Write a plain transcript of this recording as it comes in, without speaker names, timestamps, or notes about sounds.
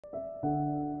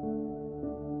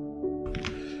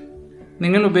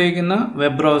നിങ്ങൾ ഉപയോഗിക്കുന്ന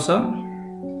web browser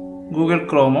Google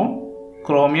chromo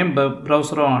chromium web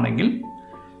ബ്രൗസറോ ആണെങ്കിൽ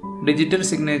ഡിജിറ്റൽ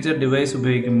സിഗ്നേച്ചർ ഡിവൈസ്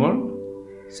ഉപയോഗിക്കുമ്പോൾ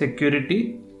സെക്യൂരിറ്റി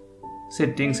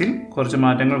സെറ്റിങ്സിൽ കുറച്ച്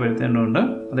മാറ്റങ്ങൾ വരുത്തേണ്ടതുണ്ട്.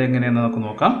 അതെങ്ങനെയെന്ന് നമുക്ക്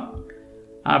നോക്കാം.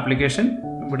 ആപ്ലിക്കേഷൻ,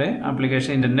 ഇവിടെ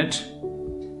application internet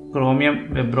chromium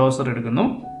web browser എടുക്കുന്നു.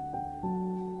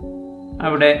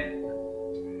 അവിടെ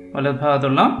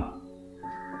വലതുഭാഗത്തുള്ള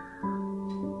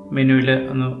മെനുവിൽ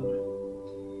ഒന്ന്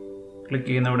ക്ലിക്ക്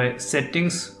ചെയ്യുന്ന അവിടെ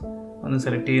സെറ്റിങ്സ് ഒന്ന്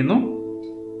സെലക്ട് ചെയ്യുന്നു.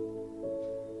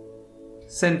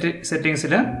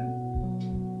 സെറ്റിങ്സിൽ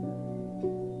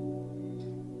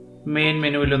മെയിൻ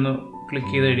മെനുവിലൊന്ന്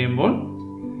ക്ലിക്ക് ചെയ്ത് കഴിയുമ്പോൾ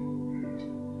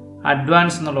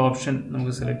അഡ്വാൻസ് എന്നുള്ള ഓപ്ഷൻ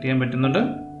നമുക്ക് സെലക്ട് ചെയ്യാൻ പറ്റുന്നുണ്ട്.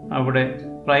 അവിടെ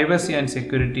പ്രൈവസി ആൻഡ്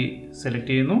സെക്യൂരിറ്റി സെലക്ട്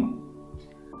ചെയ്യുന്നു.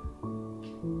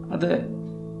 അത്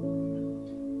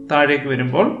താഴേക്ക്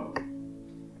വരുമ്പോൾ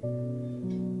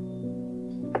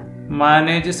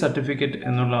മാനേജ് സർട്ടിഫിക്കറ്റ്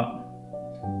എന്നുള്ള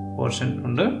പോർഷൻ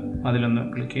ഉണ്ട്.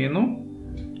 അതിലൊന്ന് ക്ലിക്ക് ചെയ്യുന്നു.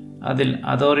 അതിൽ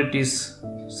അതോറിറ്റീസ്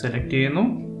സെലക്ട് ചെയ്യുന്നു.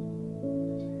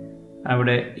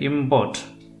 അവിടെ ഇമ്പോർട്ട്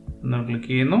എന്ന് ക്ലിക്ക്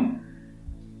ചെയ്യുന്നു.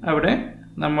 അവിടെ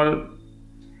നമ്മൾ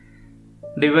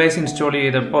ഡിവൈസ് ഇൻസ്റ്റാൾ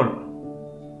ചെയ്തപ്പോൾ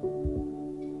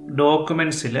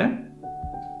ഡോക്യുമെൻറ്റ്സിൽ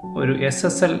ഒരു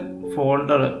SSL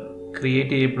ഫോൾഡർ ക്രിയേറ്റ്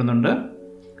ചെയ്യപ്പെടുന്നുണ്ട്.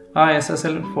 ആ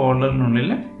SSL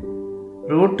ഫോൾഡറിനുള്ളിൽ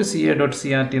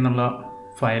rootca.crt എന്നുള്ള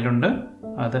ഫയലുണ്ട്.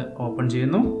 അത് ഓപ്പൺ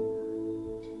ചെയ്യുന്നു.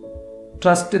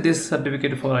 Trust this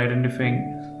certificate four identifying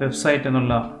website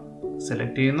എന്നുള്ള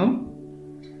സെലക്ട് ചെയ്യുന്നു.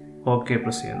 ഓക്കെ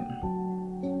പ്രസ് ചെയ്യുന്നു.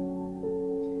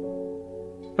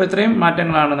 അപ്പോൾ ഇത്രയും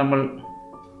മാറ്റങ്ങളാണ് നമ്മൾ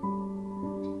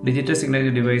digital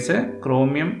signature device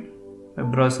chromium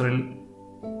web ബ്രൗസറിൽ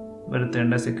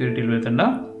വരുത്തേണ്ട, സെക്യൂരിറ്റിയിൽ വരുത്തേണ്ട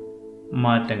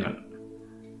മാറ്റങ്ങൾ.